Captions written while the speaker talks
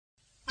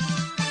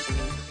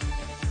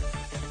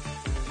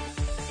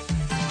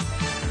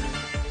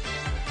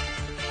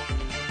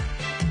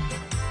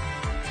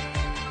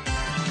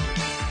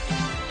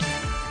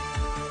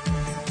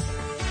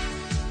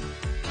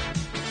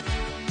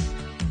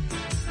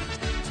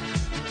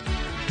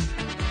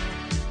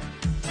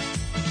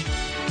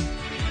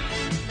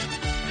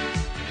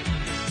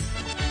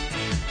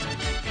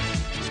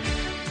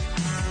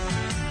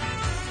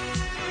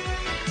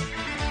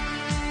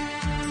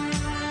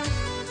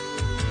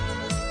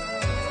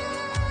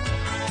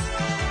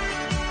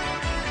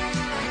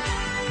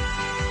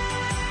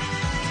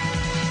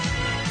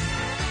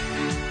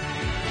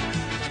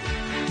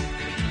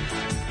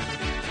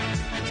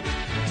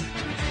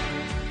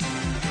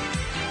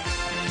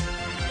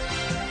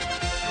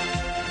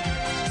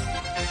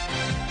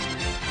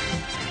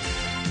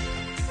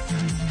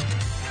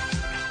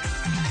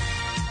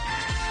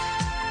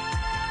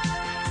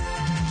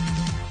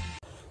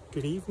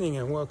Good evening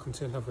and welcome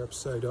to another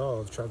episode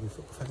of Travelling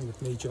Football Fan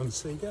with me, John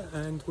Seeger,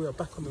 and we are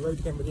back on the road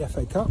again with the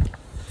FA Cup.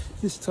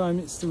 This time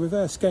it's the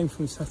reverse game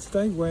from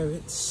Saturday, where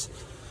it's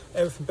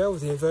Erith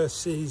Belvedere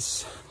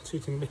versus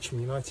Tooting Mitcham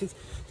United.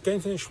 The game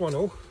finished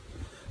 1-1.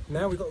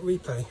 Now we've got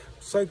replay.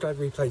 So glad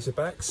replays are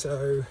back,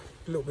 so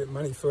a little bit of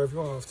money for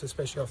everyone,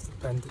 especially after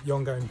the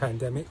ongoing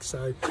pandemic.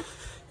 So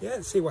yeah,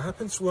 let's see what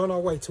happens. We're on our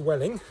way to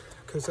Welling,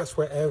 because that's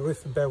where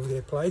Erith and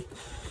Belvedere play,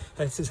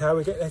 and this is how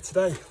we get there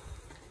today.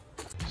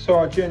 So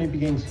our journey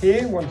begins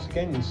here, once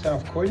again in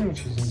South Croydon,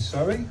 which is in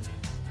Surrey.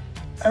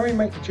 And we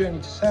make the journey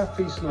to South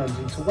East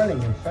London, to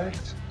Welling in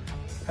fact,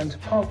 and to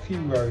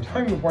Parkview Road,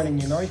 home of Welling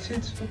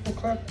United Football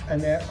Club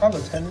and their other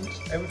tenants,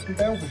 Erith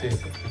Belvedere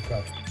Football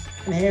Club.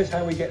 And here's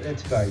how we get there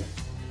today.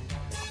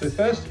 So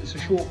first, it's a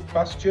short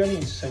bus journey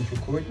into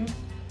Central Croydon,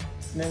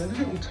 and then a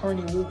little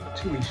tiny walk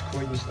to East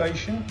Croydon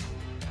Station.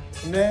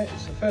 From there,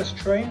 it's the first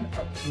train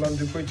up to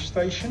London Bridge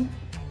Station.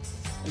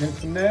 And then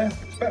from there,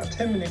 it's about a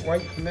 10-minute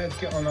wait from there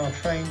to get on our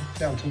train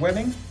down to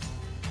Welling.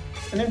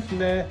 And then from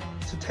there,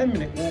 it's a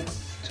 10-minute walk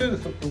to the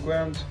football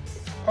ground,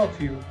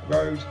 Parkview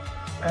Road,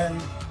 and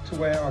to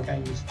where our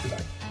game is today.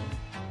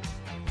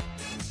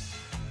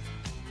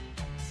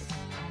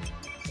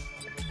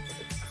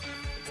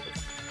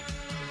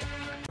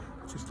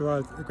 Just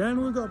arrived at the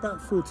ground. We've got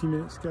about 40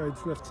 minutes to go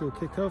left till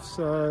kick-off,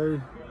 so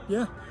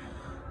yeah,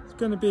 it's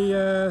going to be,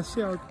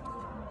 see how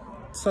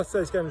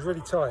Saturday's game is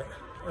really tight.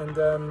 And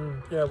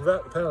you know,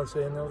 without the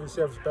penalty, and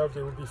obviously Erith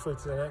Belvedere will be through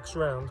to the next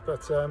round.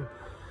 But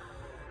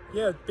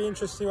yeah, it'd be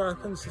interesting what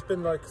happens. It's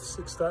been like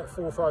 4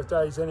 or 5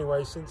 days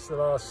anyway since the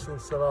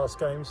last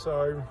game.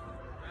 So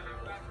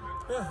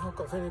yeah, I've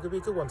got a feeling it's gonna be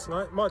a good one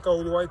tonight. Might go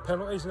all the way to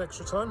penalties and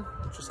extra time.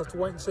 We'll just have to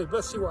wait and see. But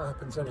let's see what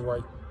happens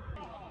anyway.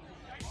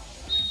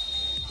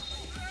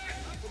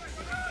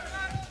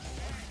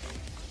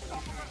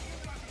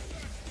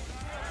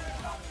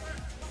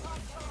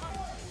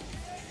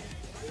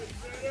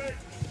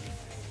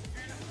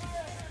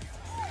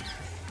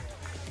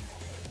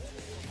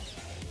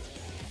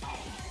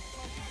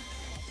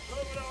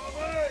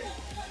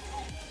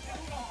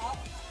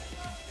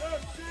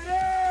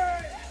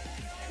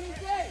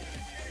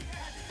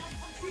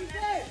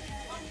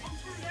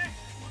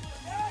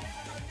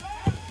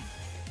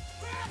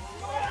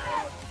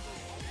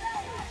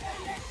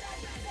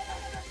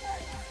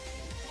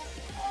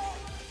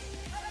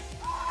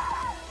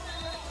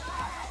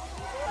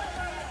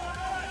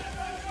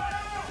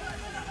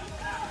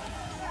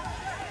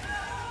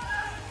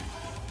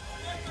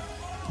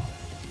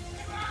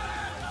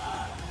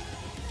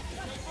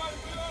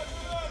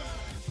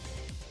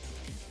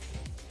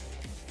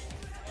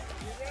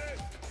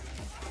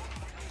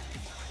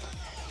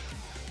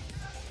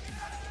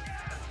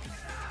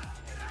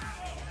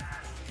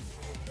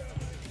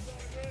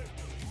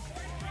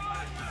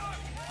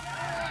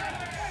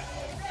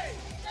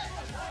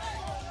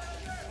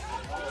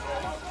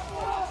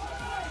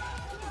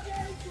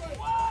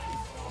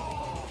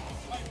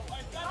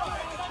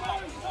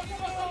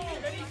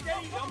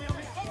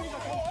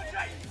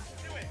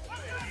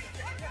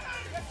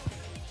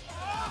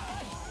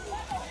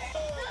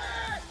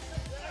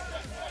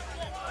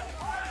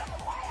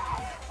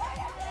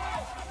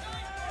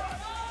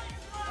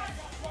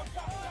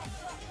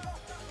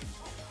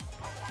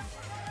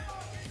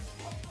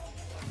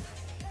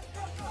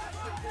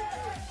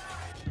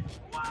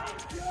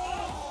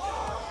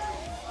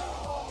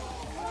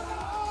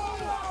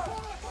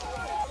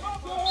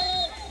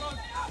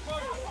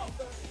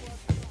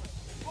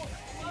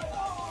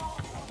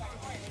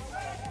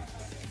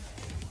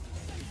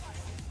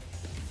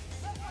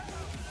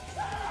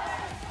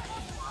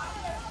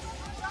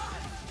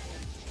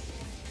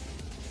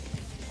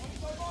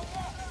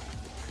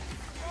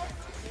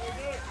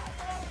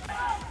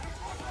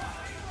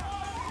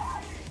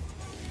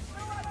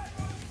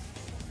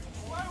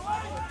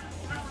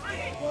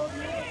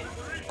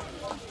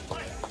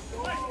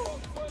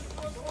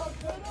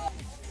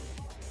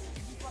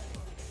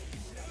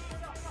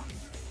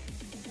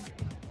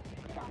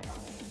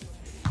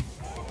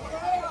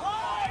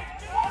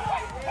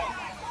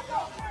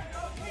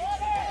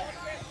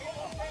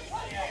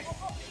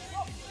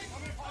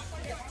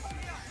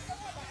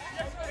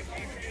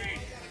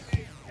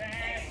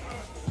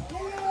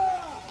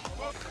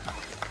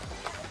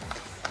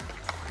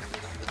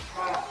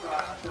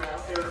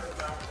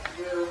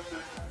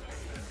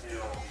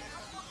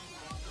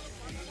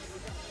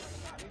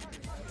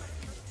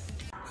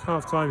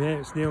 Half time here,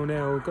 it's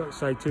 0-0. I've got to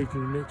say,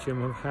 Tooting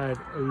Mitcham have had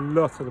a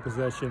lot of the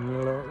possession, a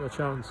lot of the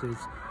chances.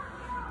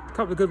 A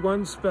couple of good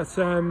ones, but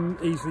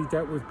easily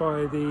dealt with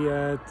by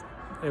the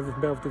Erith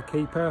Belvedere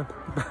keeper.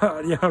 But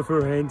at the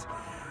other end,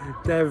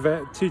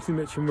 Tooting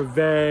Mitcham were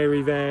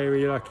very,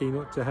 very lucky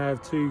not to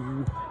have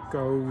 2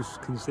 goals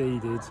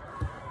conceded.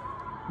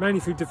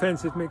 Mainly through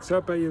defensive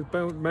mix-up, but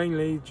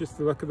mainly just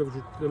the luck of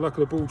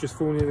the ball just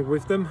falling in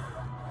with them.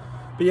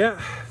 But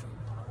yeah,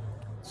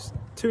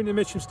 Tooting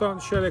Mitcham starting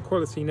to show their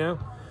quality now,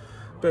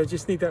 but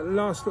just need that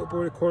last little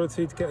bit of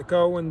quality to get a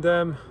goal, and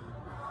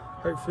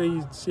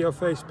hopefully see our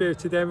face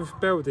spirited Erith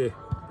Belvedere.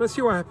 Let's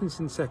see what happens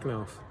in the second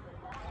half.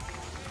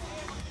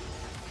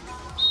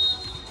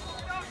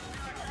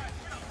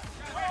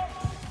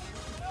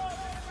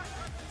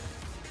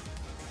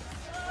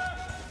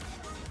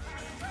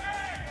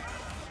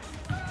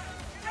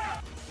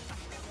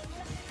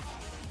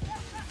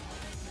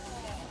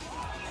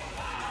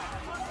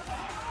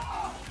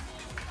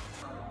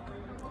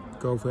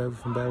 goal for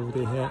Erith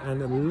Belvedere here,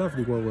 and a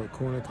lovely well-worked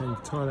corner came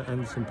from Tyler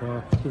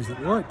Anderson-Parr. He was at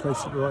the right place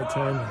at the right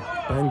time,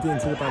 banged it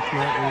into the back of the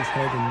net with his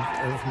head,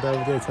 and Erith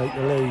Belvedere take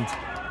the lead.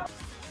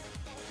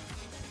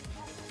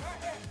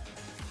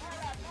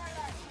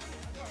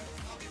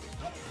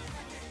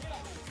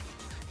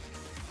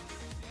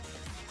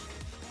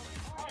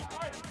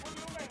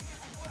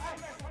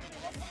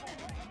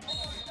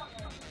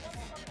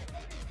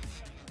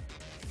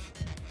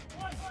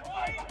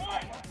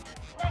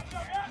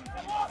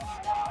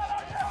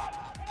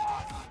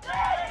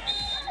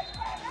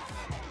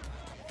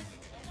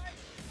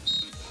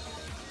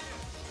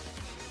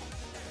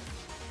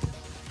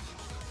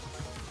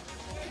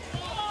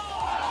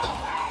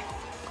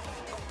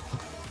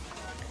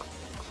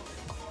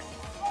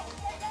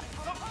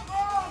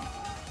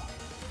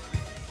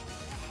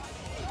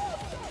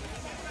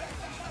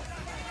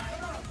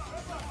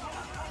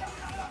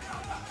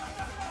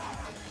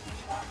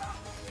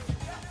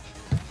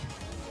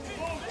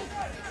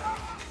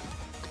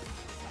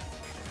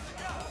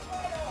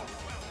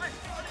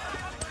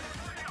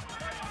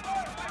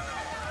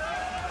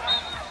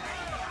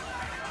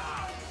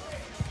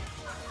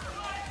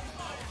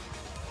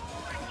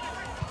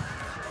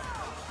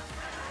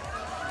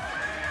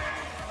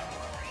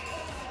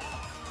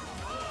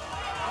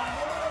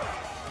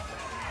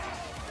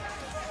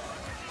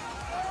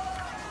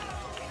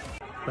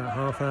 About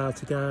half hour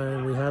to go,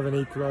 and we have an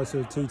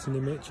equaliser of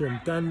Tooting Mitcham.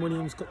 Dan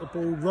Williams got the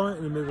ball right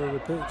in the middle of the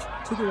pitch,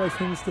 took it away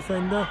from his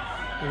defender,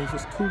 and he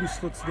just coolly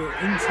slotted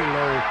it into the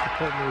lower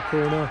bottom of the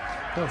corner,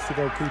 past the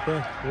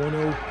goalkeeper.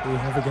 1-0, we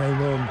have a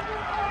game on.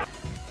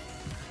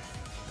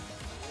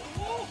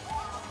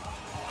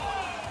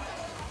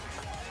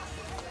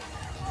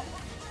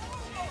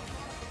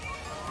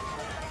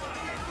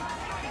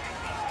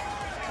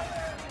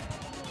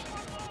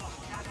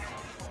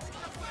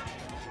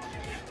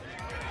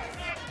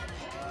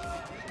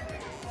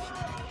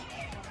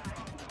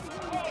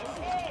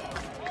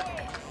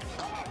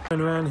 And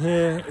around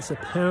here, it's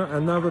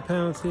another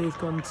penalty has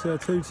gone to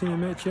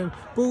Tooting Mitcham.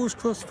 Ball's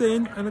crossed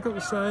in, and I've got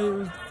to say, it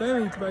was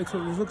very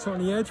debatable. It looks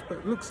on the edge, but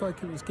it looks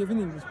like it was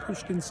given. It was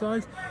pushed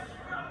inside.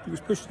 It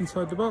was pushed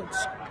inside the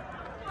box.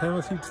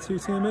 Penalty to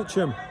Tooting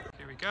Mitcham.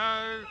 Here we go.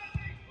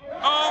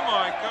 Oh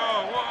my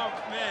God, what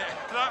a miss.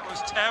 That was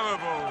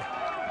terrible.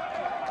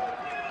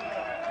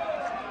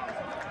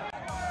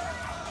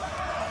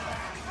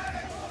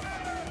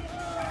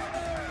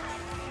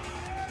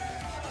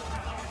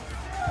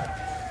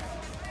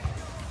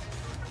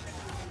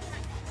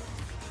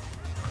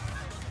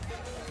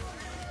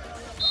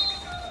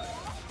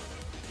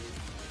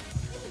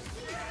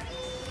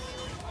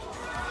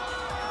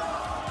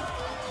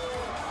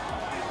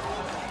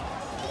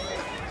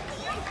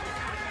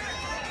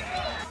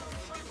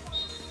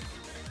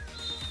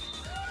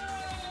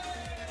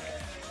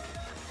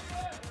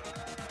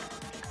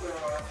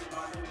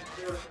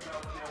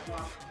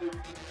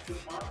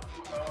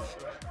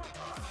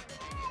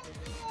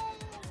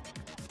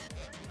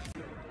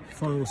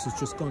 Finals has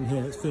just gone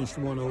here. It's finished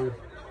 1-1,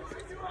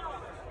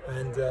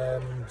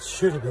 and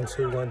should have been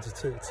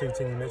 2-1 to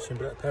Tooting Mitcham,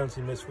 but that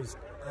penalty miss was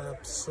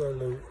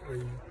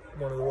absolutely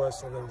one of the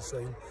worst I've ever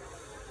seen.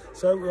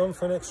 So we're on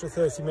for an extra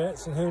 30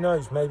 minutes, and who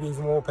knows, maybe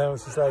even more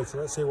penalties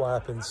later. Let's see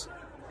what happens.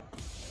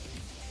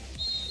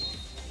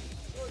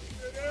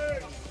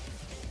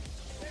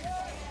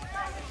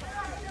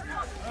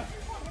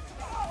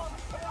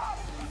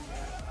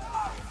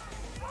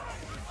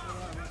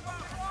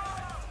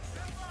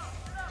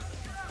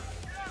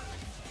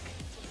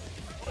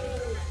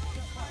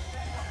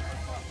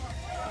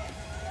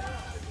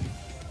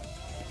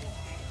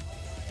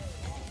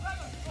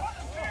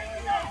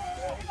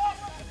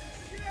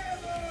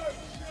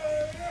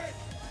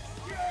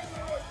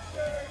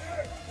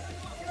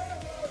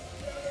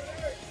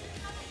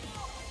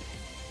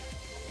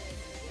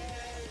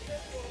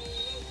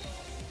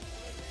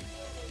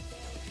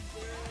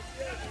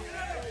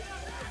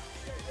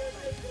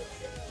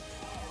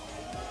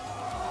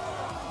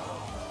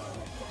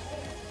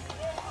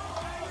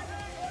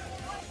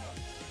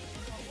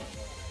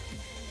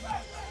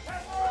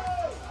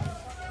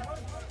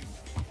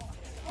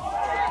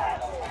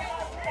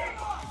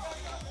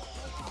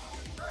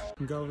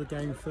 Goal of the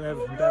game for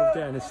Erith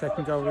Belvedere, and a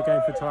second goal of the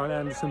game for Tyler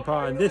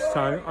Anderson-Parr, and this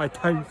time I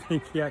don't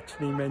think he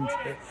actually meant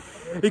it.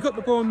 He got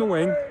the ball on the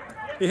wing,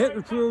 he hit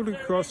the drilled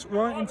across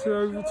right into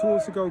over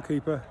towards the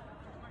goalkeeper.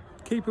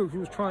 Keeper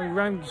was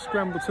trying to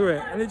scramble to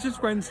it, and it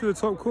just went to the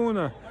top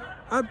corner.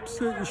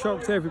 Absolutely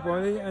shocked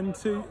everybody, and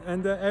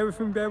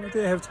Erith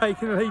Belvedere have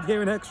taken the lead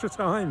here in extra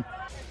time.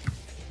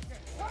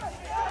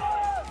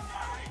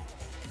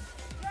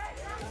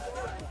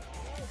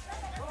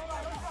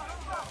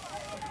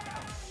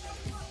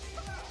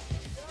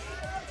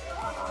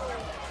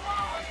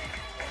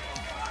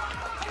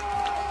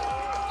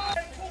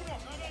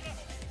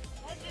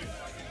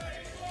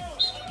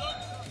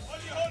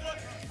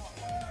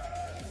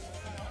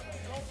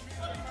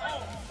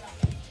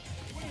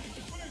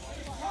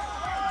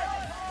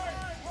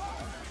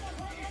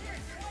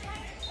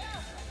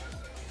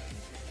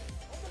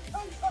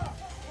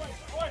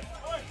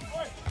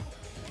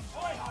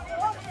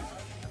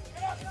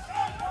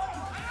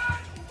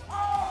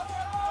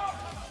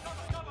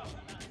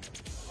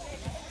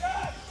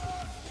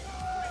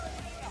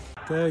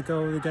 Third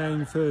goal of the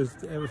game for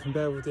Erith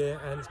Belvedere,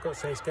 and it's got to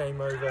say it's game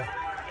over.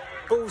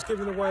 Ball's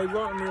given away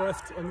right on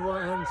the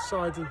right hand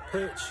side of the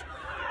pitch,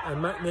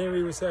 and Matt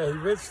Neary was there. He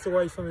writhed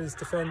away from his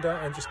defender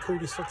and just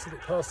coolly slotted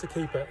it past the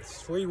keeper.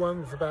 It's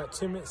 3-1 with about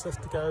 2 minutes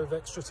left to go of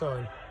extra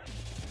time.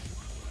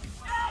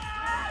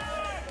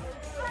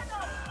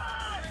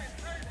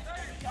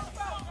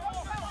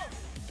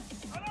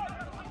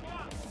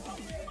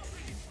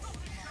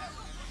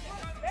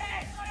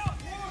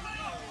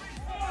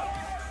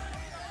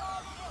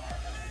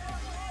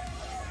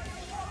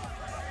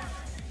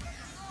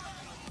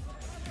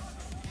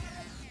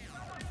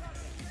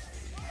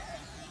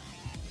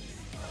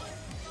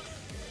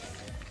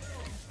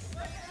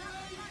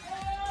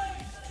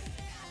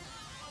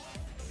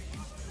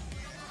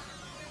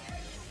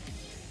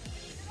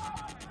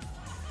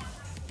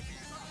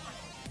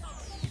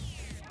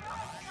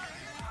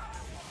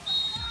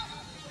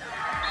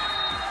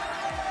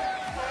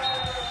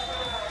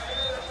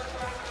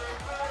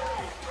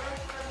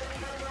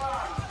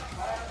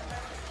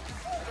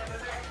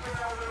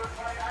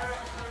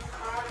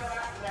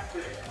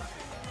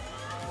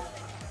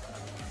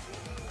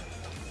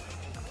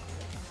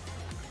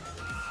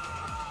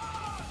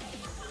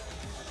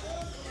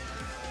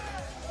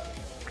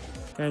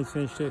 Game's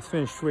finished. It's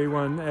finished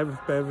 3-1. Erith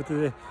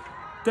Belvedere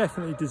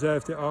definitely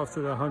deserved it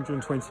after the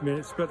 120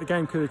 minutes, but the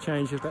game could have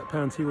changed if that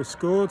penalty was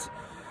scored.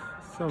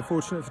 It's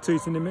unfortunate for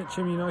Tooting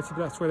Mitcham United, but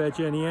that's where their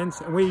journey ends.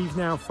 And we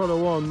now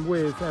follow on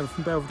with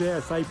Erith Belvedere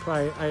as they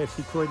play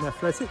AFC Croydon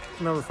Athletic,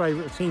 another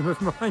favourite team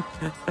of mine,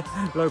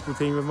 local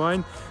team of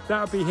mine.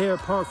 That'll be here at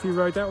Parkview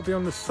Road. That'll be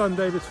on the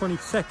Sunday the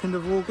 22nd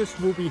of August.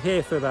 We'll be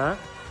here for that.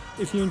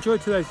 If you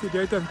enjoyed today's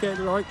video, don't forget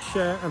to like,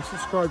 share and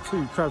subscribe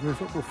to Travelling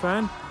Football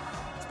Fan.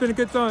 It's been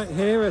a good night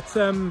here at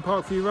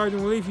Parkview Road,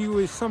 and we'll leave you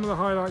with some of the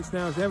highlights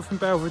now as Erith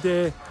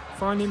Belvedere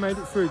finally made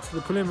it through to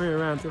the preliminary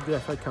round of the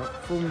FA Cup.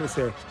 4 minutes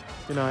here.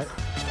 Good night.